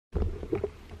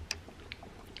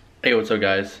Hey, what's up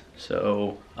guys?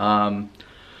 So, I'm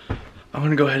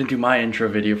gonna go ahead and do my intro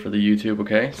video for the YouTube,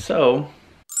 okay? So,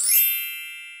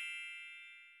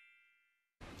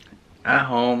 at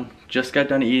home, just got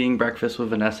done eating breakfast with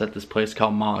Vanessa at this place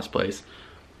called Mama's Place.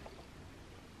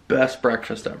 Best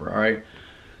breakfast ever, alright?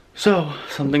 So,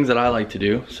 some things that I like to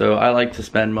do. So, I like to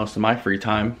spend most of my free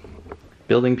time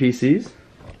building PCs.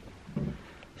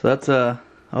 So that's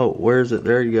oh, where is it?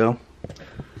 There you go.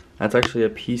 That's actually a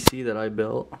PC that I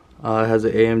built. It has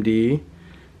an AMD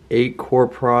 8-core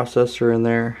processor in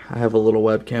there. I have a little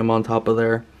webcam on top of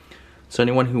there. So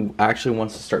anyone who actually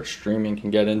wants to start streaming can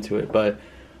get into it. But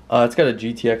it's got a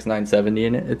GTX 970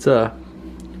 in it. It's a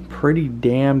pretty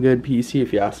damn good PC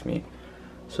if you ask me.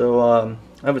 So I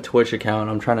have a Twitch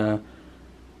account. I'm trying to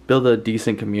build a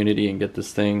decent community and get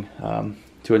this thing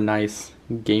to a nice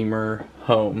gamer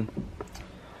home.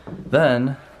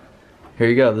 Then, here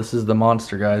you go. This is the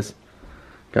monster, guys.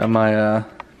 Got my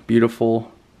beautiful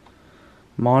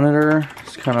monitor.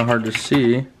 It's kind of hard to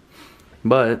see,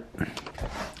 but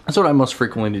that's what I most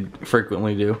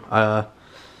frequently do. I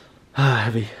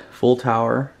have a full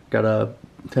tower. Got a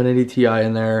 1080 Ti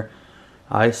in there.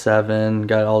 i7.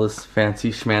 Got all this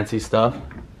fancy schmancy stuff.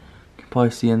 You can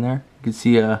probably see in there. You can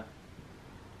see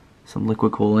some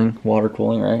liquid cooling, water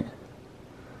cooling, right?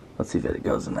 Let's see if it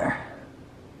goes in there.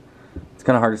 It's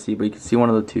kind of hard to see, but you can see one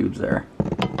of the tubes there.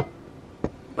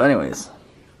 But anyways,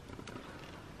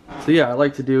 so yeah, I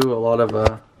like to do a lot of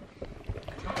I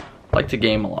like to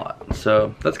game a lot.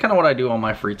 So that's kind of what I do on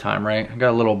my free time, right? I got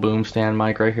a little boom stand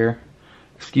mic right here.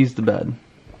 Excuse the bed.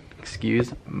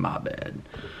 Excuse my bed.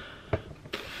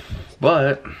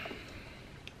 But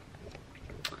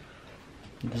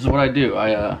this is what I do.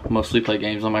 I mostly play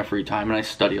games on my free time, and I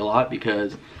study a lot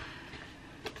because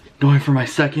going for my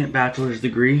second bachelor's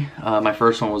degree. My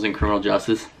first one was in criminal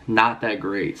justice. Not that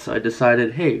great. So I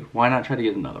decided, hey, why not try to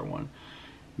get another one?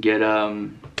 Get a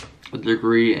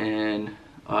degree in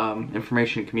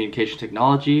information and communication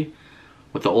technology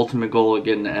with the ultimate goal of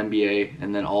getting an MBA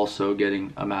and then also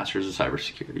getting a master's of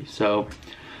cybersecurity. So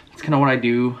that's kind of what I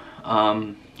do.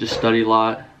 Just study a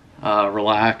lot,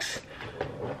 relax.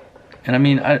 And I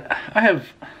mean, I have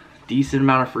a decent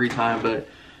amount of free time, but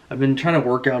I've been trying to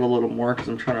work out a little more because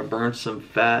I'm trying to burn some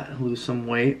fat, lose some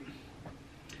weight.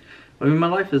 I mean, my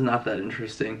life is not that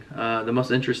interesting. The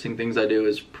most interesting things I do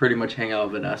is pretty much hang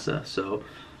out with Vanessa. So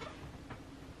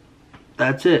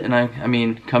that's it. And I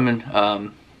mean, coming,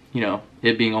 you know,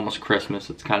 it being almost Christmas,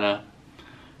 it's kind of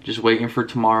just waiting for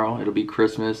tomorrow. It'll be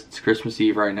Christmas. It's Christmas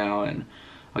Eve right now, and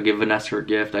I'll give Vanessa a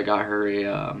gift. I got her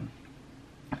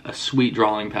a sweet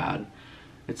drawing pad.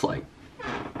 It's like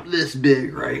this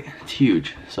big, right? It's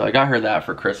huge. So I got her that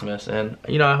for Christmas, and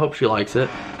you know, I hope she likes it.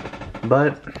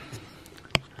 But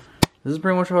this is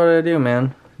pretty much what I do,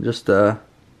 man. Just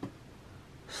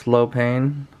slow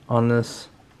pain on this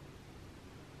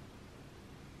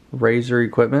Razer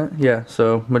equipment. Yeah,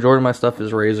 so majority of my stuff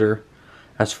is Razer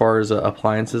as far as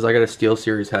appliances. I got a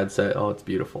SteelSeries headset. Oh, it's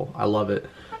beautiful. I love it.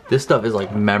 This stuff is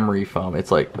like memory foam.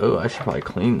 It's like, oh, I should probably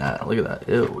clean that. Look at that.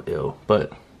 Ew, ew.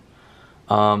 But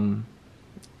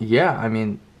yeah, I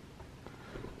mean,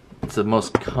 it's the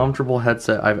most comfortable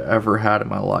headset I've ever had in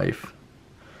my life.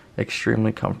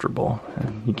 Extremely comfortable,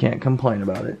 and you can't complain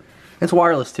about it. It's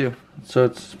wireless too, so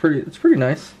it's pretty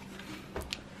nice.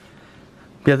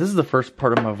 Yeah, this is the first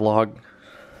part of my vlog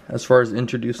as far as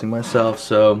introducing myself,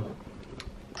 so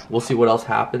we'll see what else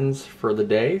happens for the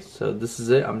day. So this is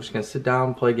it. I'm just gonna sit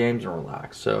down, play games, and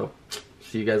relax. So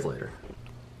see you guys later.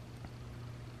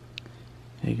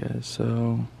 Hey guys,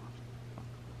 so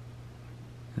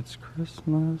it's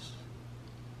Christmas,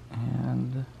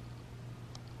 and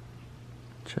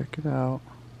check it out.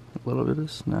 A little bit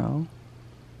of snow.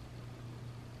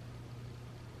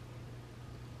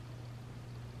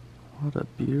 What a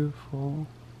beautiful,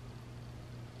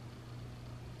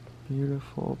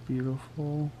 beautiful,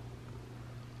 beautiful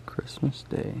Christmas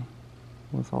day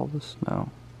with all the snow.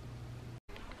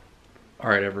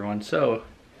 Alright everyone, so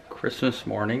Christmas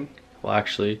morning, well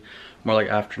actually more like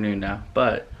afternoon now,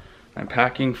 but I'm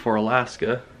packing for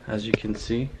Alaska, as you can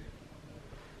see.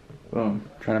 Boom,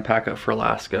 trying to pack up for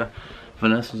Alaska.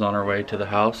 Vanessa's on her way to the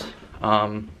house.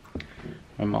 My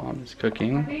mom is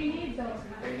cooking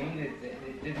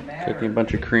a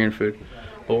bunch of Korean food.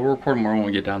 But we'll record more when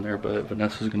we get down there, but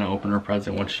Vanessa's gonna open her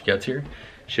present once she gets here.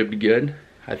 Should be good.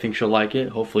 I think she'll like it.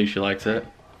 Hopefully she likes it.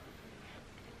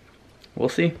 We'll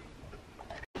see.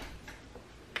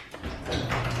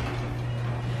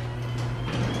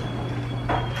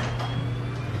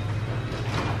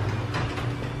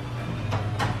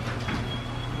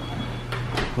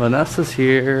 Vanessa's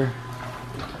here.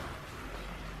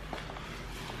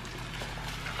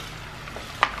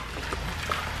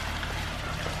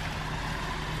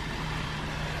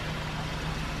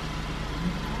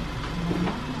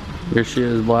 Here she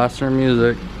is blasting her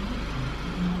music.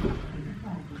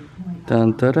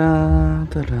 Dun da da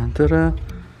da da da da.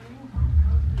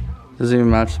 Doesn't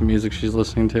even match the music she's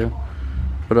listening to.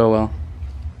 But oh well.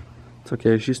 It's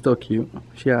okay, she's still cute.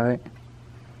 She alright.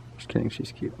 Just kidding,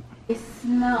 she's cute. I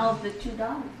smell the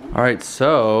 $2. Alright,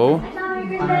 so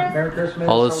Merry Christmas.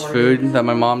 all this food that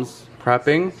my mom's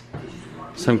prepping.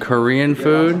 Some Korean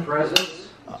food.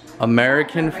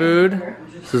 American food.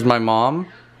 This is my mom.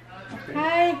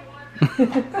 Hi.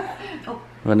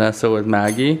 Vanessa with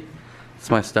Maggie. It's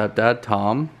my stepdad,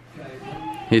 Tom.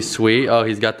 He's sweet. Oh,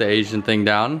 he's got the Asian thing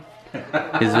down.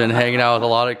 He's been hanging out with a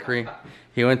lot of Korean.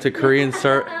 He went to Korean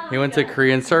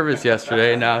service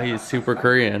yesterday. Now he's super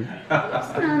Korean.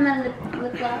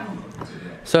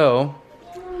 So,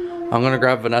 I'm gonna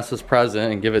grab Vanessa's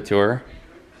present and give it to her,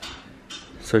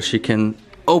 so she can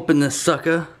open this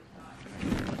sucker.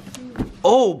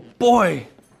 Oh boy!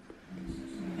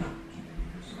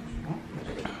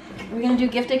 Are we gonna do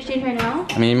gift exchange right now?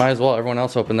 I mean, you might as well. Everyone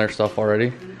else opened their stuff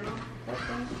already.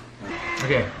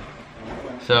 Okay.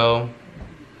 So,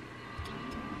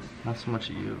 not so much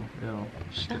of you. Ew.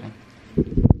 Just kidding. Is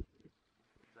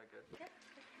that good?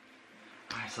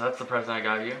 Alright, so that's the present I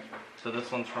got you. So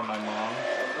this one's from my mom.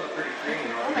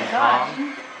 Oh my gosh.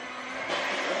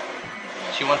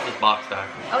 She wants this box back.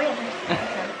 Oh yeah.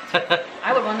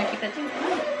 I would want to keep that too.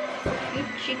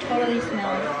 She totally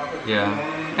smells. Yeah.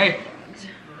 Hey.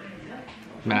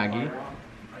 Maggie.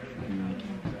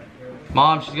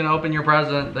 Mom, she's gonna open your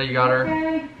present that you got her.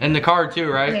 Okay. And the card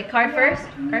too, right? Okay, card first.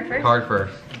 Card first. Card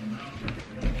first.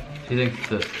 She thinks it's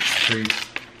the treats.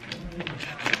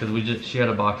 Because she had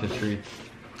a box of treats.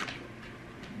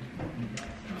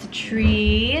 It's a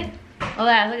tree. Oh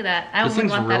yeah, look at that. I This would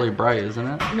thing's want really that. bright, isn't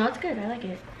it? No, it's good. I like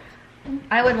it.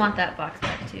 I would want that box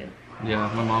back too.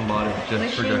 Yeah, my mom bought it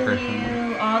just for Wishing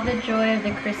decoration. you all the joy of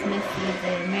the Christmas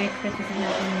season. Merry Christmas and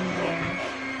Happy New Year.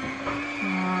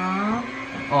 Aww.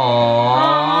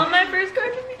 Aww. Aww, my first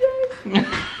card from you guys.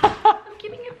 I'm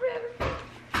keeping it forever.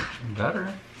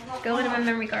 Better. Go into my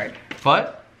memory card.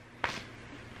 What?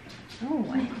 Oh,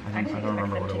 I don't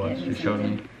remember what it was. She showed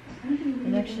me.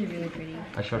 It's actually really pretty.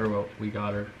 I showed her what we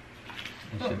got her.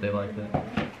 And they liked it.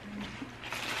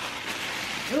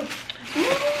 Ooh.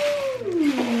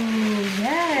 Ooh,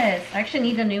 yes. I actually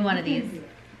need a new one of these.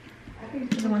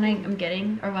 The one I'm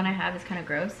getting, or one I have, is kind of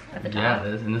gross at the top. Yeah,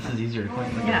 it is. And this is easier to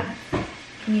clean. Look Yeah. at it.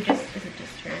 Can you just, is it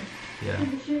just her? Yeah.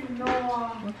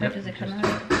 What part does it come just-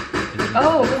 out?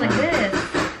 Oh, it goes like this.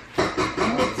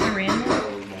 And it's ceramic.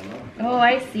 Oh,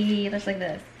 I see. It looks like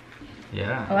this.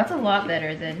 Yeah. Oh, that's a lot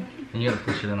better than. And you gotta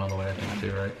push it in all the way, I think,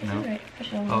 too, right? That's alright.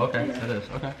 Push it all the Oh, way. okay. It is.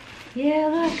 Okay. Yeah,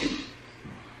 look.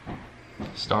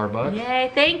 Starbucks.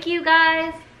 Yay, thank you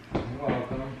guys. No.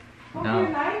 I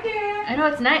know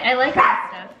it's nice. I like that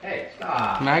stuff. Hey,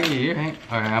 stop. Maggie, you ain't.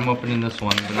 Alright, I'm opening this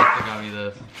one. Vanessa got me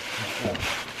this.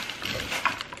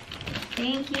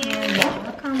 Thank you.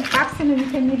 Welcome. Absolutely,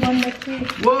 can you one next week?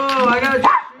 Whoa, I got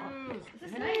shoes.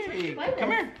 This is nice. Where'd you buy this?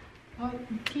 Come here.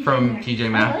 TJ From Maxx. TJ I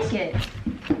Maxx. like it.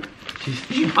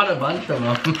 She bought a bunch of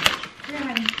them.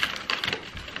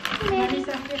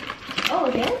 Oh,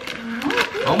 it is?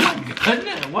 Oh my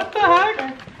goodness, what the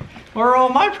heck? Where are all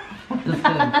my presents?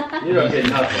 You don't get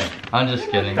nothing. I'm just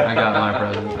kidding. I got my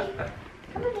present.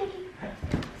 Come on, Nikki.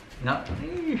 No.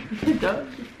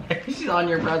 She's on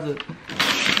your present.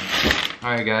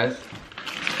 Alright, guys.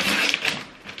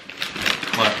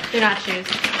 What? They're not shoes.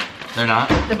 They're not?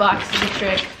 The box is a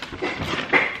trick.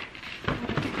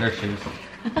 They're shoes.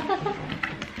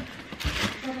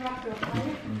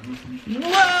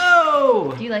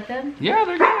 Whoa! Do you like them? Yeah,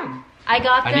 they're good. I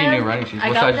got them. I need new running shoes. I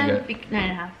What got size you them get?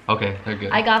 9.5. Okay, they're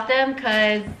good. I got them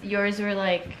because yours were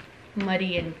like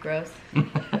muddy and gross. I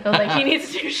was like, he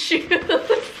needs new shoes.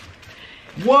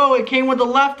 Whoa, it came with the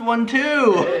left one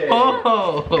too. Hey.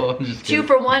 Oh, I'm just 2 kidding.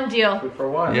 for 1 deal. 2 for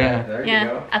 1. Yeah. There you Yeah,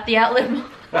 go. at the outlet mall.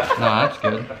 No, that's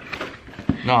good.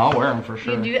 No, I'll wear them for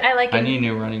sure. You do? I like it. I need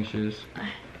new running shoes.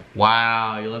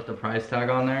 Wow, you left the price tag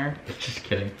on there? Just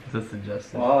kidding. This is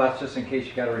suggested. Well, that's just in case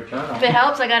you got to return them. If it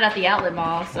helps, I got it at the outlet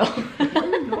mall, so. Yeah,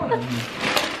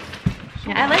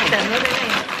 I like them. Those are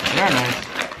nice. They're nice.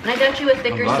 And I got you a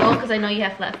thicker I'm glad. sole because I know you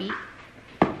have flat feet.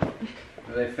 Do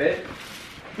they fit?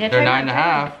 Yeah, They're try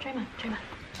 9.5. Try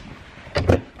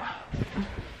mine.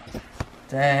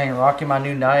 Dang, rocking my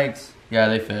new Nikes. Yeah,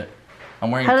 they fit.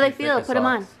 I'm wearing How do they two feel? thickest Put them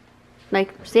on. socks.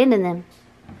 Like, stand in them.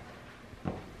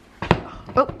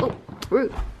 Oh,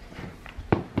 rude.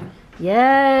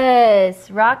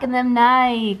 Yes, rocking them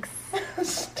Nikes.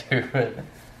 Stupid.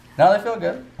 No, they feel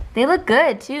good. They look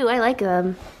good too. I like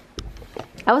them.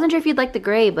 I wasn't sure if you'd like the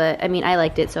gray, but I mean, I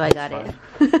liked it, so I got it.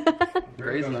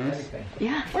 Gray's nice.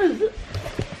 Yeah. What is it?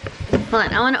 Hold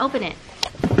on, I want to open it.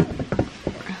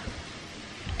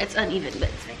 It's uneven, but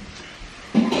it's fine.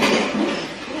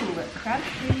 Ooh,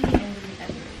 crab-free and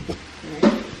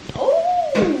everything.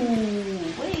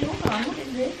 Oh, wait, hold on. What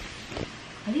is this?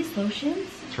 Are these lotions?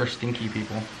 It's for stinky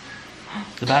people.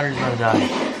 The battery's gonna die.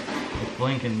 It's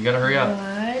blinking. You gotta hurry up.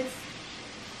 What?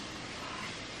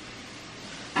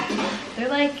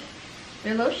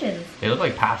 They're lotions. They look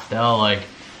like pastel, like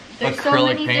There's so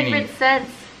acrylic many painting. different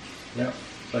scents. Yep.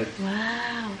 It's like,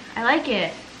 Wow, I like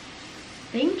it.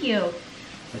 Thank you.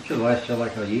 that should last you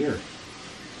like a year.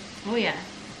 Oh yeah.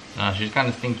 She's kind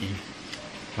of stinky.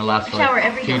 It lasts I shower like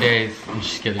every 2 day. days. I'm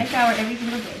just kidding. I shower every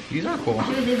single day. These are cool.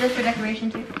 Should we leave this for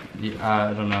decoration too? Yeah,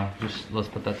 I don't know. Just let's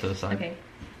put that to the side. Okay.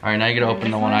 All right, now you gotta open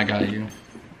This the one I one? got you.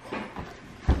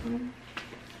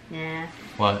 Nah.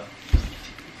 What?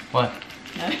 What?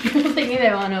 No, people think they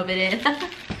won't open it.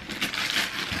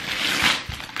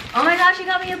 Oh my gosh, you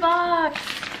got me a box.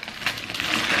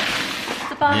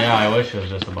 It's a box. Yeah, I wish it was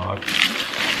just a box.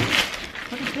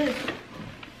 What is this?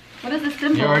 What is this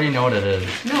symbol? You already know what it is.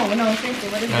 No, seriously,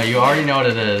 what is No, this? you already know what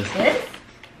it is. This?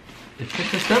 It's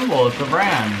just a symbol. It's a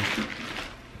brand.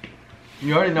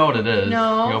 You already know what it is.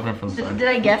 No. You open it from the side. Did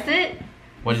I guess it?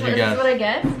 What did you Is guess? this what I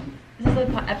guessed? Is this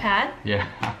a pad? Yeah.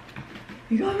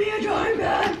 You got me a drawing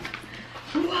pad.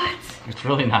 What? It's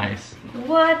really nice.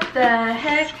 What the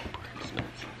heck?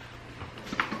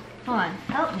 Hold on,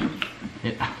 help me.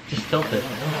 Yeah, just tilt it.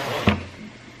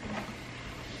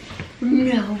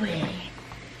 No way.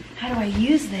 How do I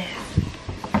use this?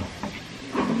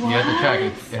 You have to check.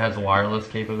 It has wireless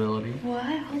capability. What?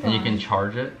 Hold And on. you can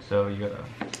charge it, so you gotta...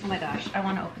 Oh my gosh, I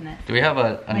want to open this. Do we have a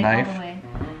Like, all the knife? way.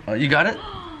 Oh, you got it?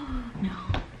 No.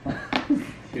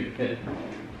 Stupid.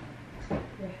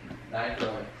 Knife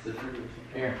or scissors?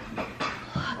 Here.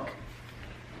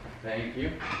 Thank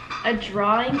you. A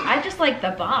drawing? I just like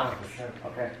the box.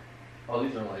 Okay. Oh,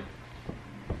 these are like...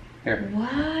 Here.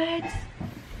 What?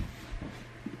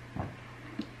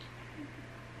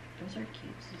 Those are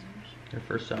cute scissors. They're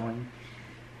for sewing.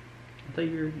 I thought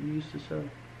you used to sew.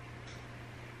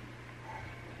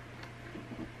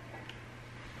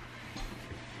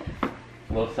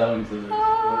 Little sewing scissors.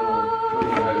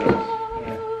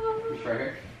 Right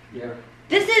here? Yeah.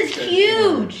 This is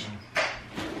huge!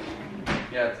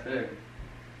 Yeah, it's big.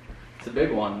 It's a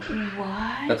big one.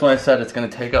 What? That's why I said it's gonna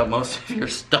take up most of your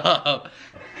stuff.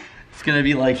 It's gonna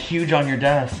be like huge on your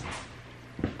desk.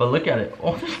 But look at it.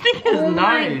 Oh, this thing is Oh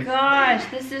nice. my gosh,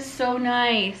 this is so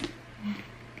nice.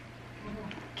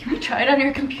 Can we try it on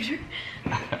your computer?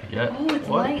 Yeah. Oh, it's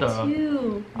What light the-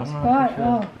 too. I don't know But, if you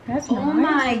oh, should. that's Oh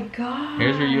nice. my gosh.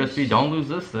 Here's your USB. Don't lose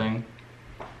this thing.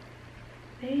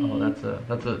 Babe. Oh, that's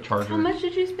a charger. How much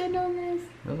did you spend on this?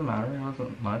 Doesn't matter. It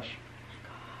wasn't much.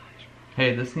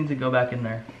 Hey, this needs to go back in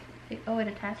there. Oh, it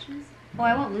attaches? Oh,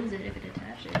 I won't lose it if it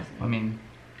attaches. I mean,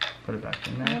 put it back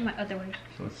in Oh, there. my other way.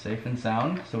 So it's safe and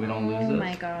sound, so we don't lose Oh it.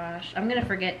 my gosh. I'm gonna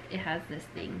forget it has this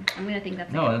thing. I'm gonna think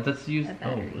that's No, like that's used. a Oh,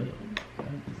 battery. really?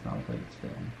 That does not look like it's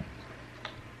fitting.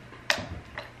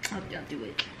 I'll do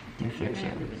it. You fix I'm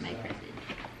it. gonna ruin my present.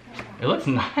 It looks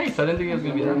nice. I didn't think it was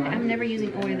gonna be that nice. I'm never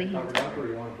using oily hands.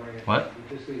 What?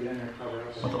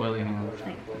 What's oily hands?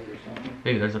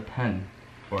 Baby, there's a pen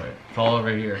for it. It's all over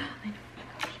here.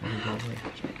 What is over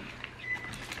here?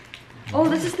 Oh,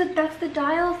 that's the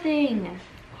dial thing.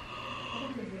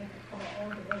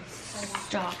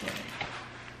 Stop it.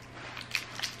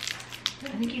 I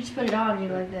think you just put it on and you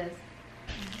go like this.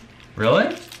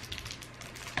 Really?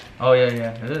 Oh yeah,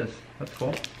 yeah, it is. That's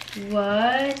cool.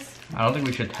 What? I don't think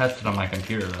we should test it on my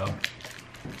computer though.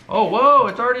 Oh, whoa!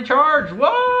 It's already charged.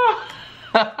 Whoa!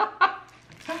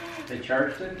 They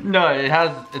charged it? No, it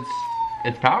has.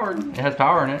 It's powered. It has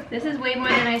power in it. This is way more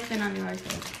than I spent on yours.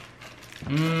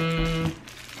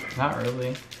 Not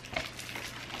really.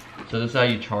 So this is how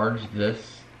you charge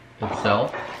this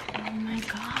itself. Oh my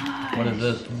god. What is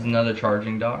this? This is another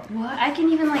charging dock. What? I can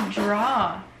even like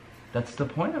draw. That's the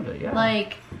point of it, yeah.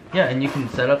 Like, Yeah, and you can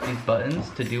set up these buttons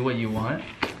to do what you want.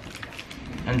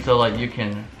 And so like you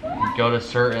can go to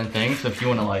certain things. So if you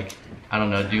want to like, I don't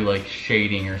know, do like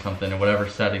shading or something or whatever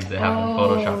settings they have in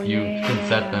Photoshop, you can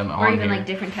set them on or even here. like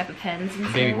different type of pens and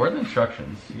Baby, stuff. where are the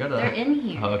instructions? You gotta. They're in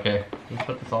here. Oh, okay. Let's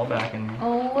put this all back in here.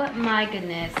 Oh my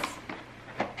goodness.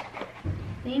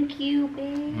 Thank you,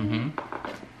 babe.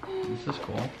 This is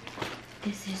cool.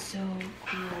 This is so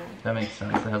cool. That makes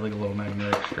sense. It has like a little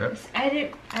magnetic strip. I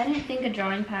didn't think a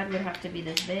drawing pad would have to be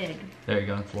this big. There you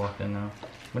go. It's locked in now.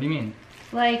 What do you mean?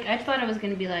 Like, I thought it was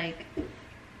gonna be like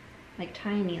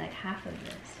tiny, like half of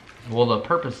this. Well, the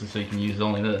purpose is so you can use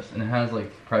only this, and it has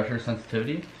like pressure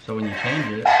sensitivity. So when you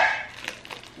change it,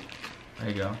 there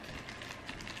you go.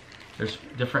 There's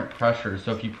different pressures.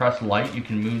 So if you press light, you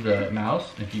can move the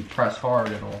mouse. If you press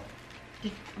hard, it'll.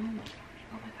 Is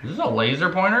this a laser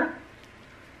pointer?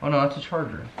 Oh no, that's a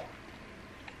charger.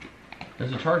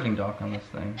 There's a charging dock on this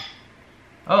thing.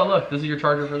 Oh look, this is your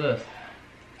charger for this.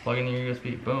 Plug in your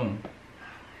USB. Boom.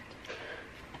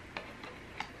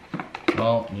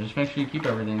 Well, just make sure you keep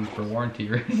everything for warranty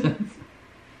reasons.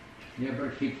 Yeah,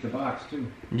 but keep the box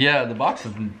too. Yeah, the box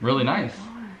is really nice.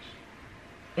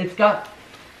 It's got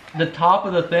the top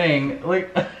of the thing,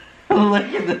 like, look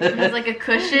at this. It's like a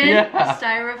cushion, Yeah. a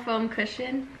styrofoam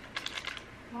cushion.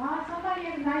 Wow, somebody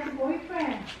has a nice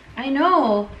boyfriend. I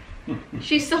know.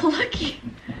 She's so lucky.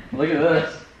 Look at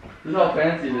this. This is how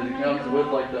fancy it is. It comes with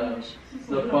like the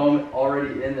foam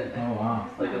already in it. Oh wow.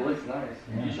 Like it looks nice.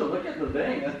 Yeah. You should look at the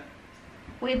thing.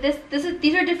 Wait,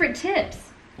 these are different tips.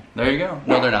 There you go.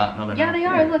 No, they're not. No, they're Yeah, not. they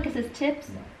are. Look, it says tips.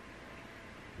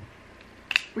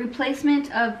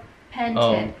 Replacement of pen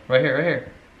Oh, tip. right here, right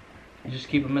here. You just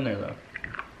keep them in there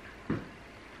though.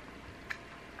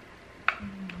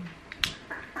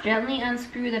 Gently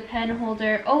unscrew the pen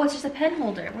holder. Oh, it's just a pen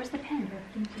holder. Where's the pen?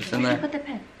 It's Where in should I there. put the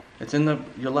pen? It's in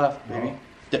your left, baby.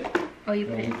 Oh, you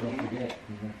put it Don't in forget.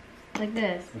 like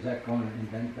this. Was that going in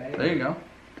Ben's bag? There you go.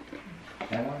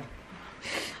 That one?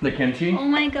 The kimchi. Oh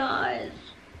my gosh.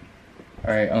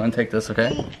 All right, I'm gonna take this.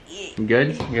 Okay. You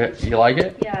good? You like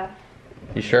it? Yeah.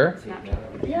 You sure?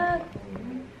 Yeah.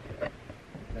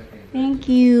 Thank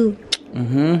you.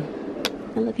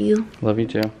 Mm-hmm. I love you. Love you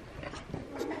too.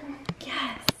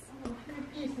 Yes.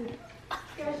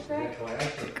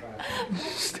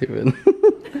 Stupid.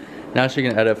 Now she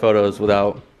can edit photos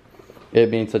without it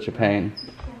being such a pain.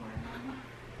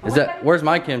 Is that, where's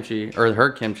my kimchi? Or her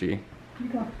kimchi?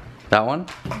 That one?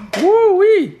 Woo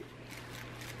wee!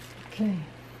 Okay.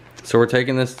 So we're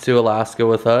taking this to Alaska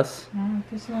with us.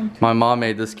 This one too. My mom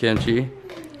made this kimchi.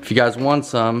 If you guys want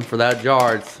some for that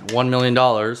jar, it's $1 million.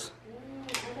 Well,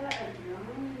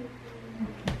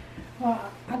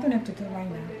 I don't have to do it right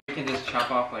now. We can just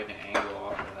chop off like an angle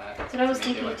off of that. That's what I was Make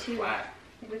it thinking look too. flat.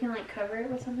 If we can like cover it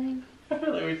with something. I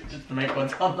feel like we should just make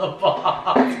what's on the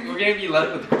box. We're gonna be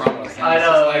left with crumbs. I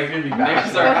know, it's gonna be bad.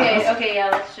 There's our Okay, house. okay, yeah,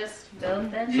 let's just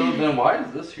build then. So then why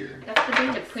is this here? That's the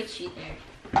thing to put you there.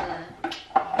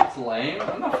 That's lame.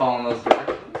 I'm not following those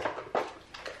directions.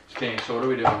 Okay, so what are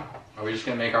we doing? Are we just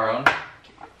gonna make our own?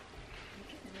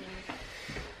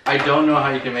 I don't know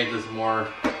how you can make this more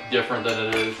different than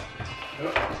it is.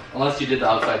 Unless you did the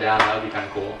upside down, that would be kind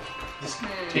of cool.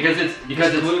 Because it's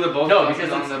glue the both no, houses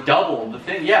because on it's the- double. The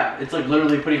thing, yeah, it's like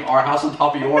literally putting our house on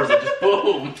top of yours and just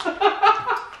boom.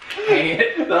 Hang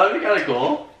it. That would be kind of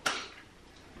cool.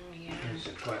 There's a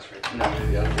glass right there. No,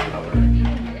 maybe that's not working.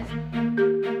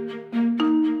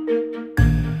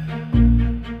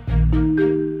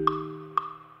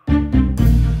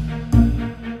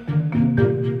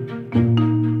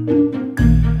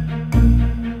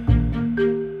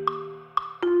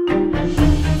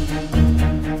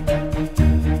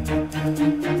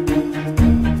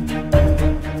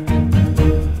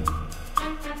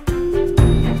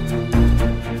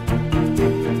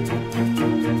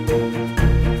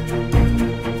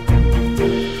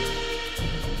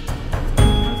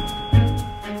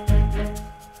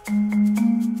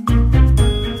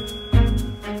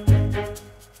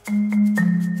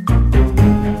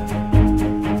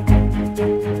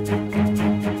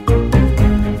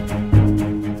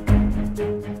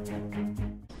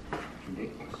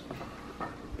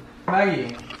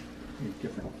 Maggie,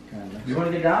 Different kind of. you want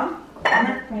to get down?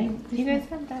 You guys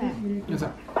have that. What's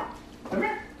up? Come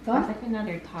here. It's like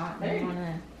another top. Hey. You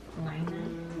wanna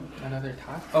line Another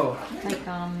top? Oh. it? Like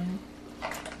Yeah,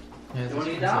 You this want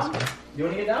to get one's down? this way. You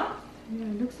want to get down? Yeah,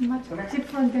 it looks much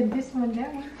different than this one,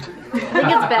 that one.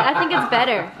 I think it's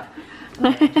better.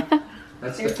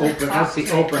 That's There's the a open. top That's the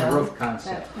right open there. roof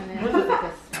concept. That's kind of like a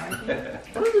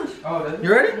smart. Oh, that's You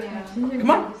ready? Yeah. Come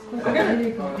on. There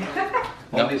you go.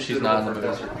 No, she's not in the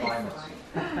middle. Climates.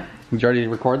 Did you already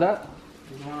record that?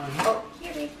 Oh,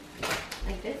 here we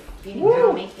like this. You need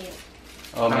to make it.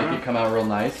 Oh, make it come out real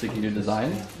nice so you can do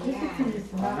designs. This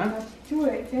is not much to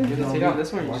it. You can see down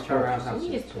this one, you just turn around. You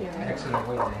just put it right. Excellent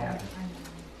way to have it.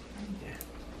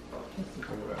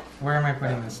 Where am I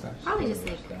putting this stuff? Probably just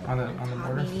like On the top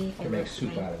border? maybe. if To it make looks soup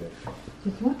nice. out of it.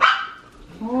 This one?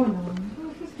 Oh no,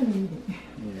 he's gonna eat it. Yeah.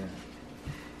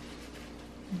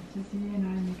 Just here and I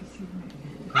make a soup.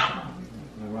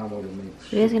 My mom would make.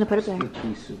 You guys gonna put it there? sweet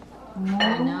pea soup. I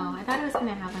know. I thought it was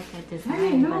gonna have like a Hey,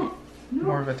 design, no.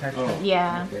 More of a texture. but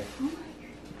yeah. Okay.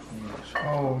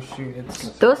 Oh shoot, it's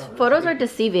Those photos are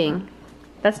deceiving.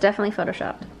 That's definitely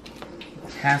photoshopped.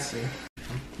 has to.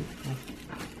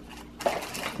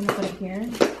 I'm gonna put it here,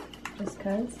 just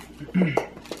cause.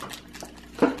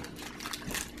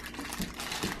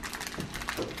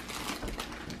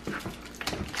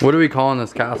 What are we calling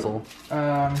this castle?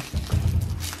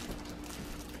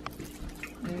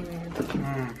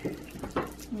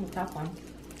 Top one.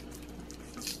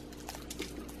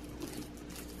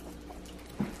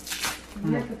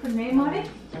 You have to put a name on it?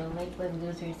 The Lakewood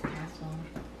Losers Castle.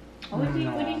 What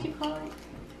did you call it?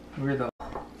 We're the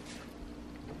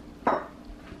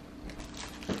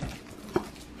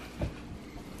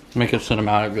Make a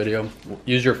cinematic video.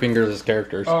 Use your fingers as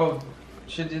characters. Oh,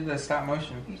 should do the stop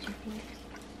motion.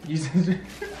 Use it.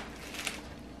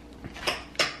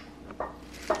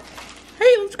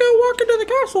 Hey, let's go walk into the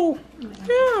castle.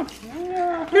 Yeah.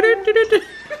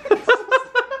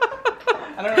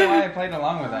 I don't know why I played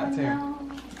along with that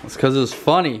too. It's because it was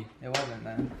funny. It wasn't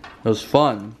then. It was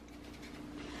fun.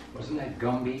 Wasn't that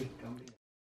Gumby?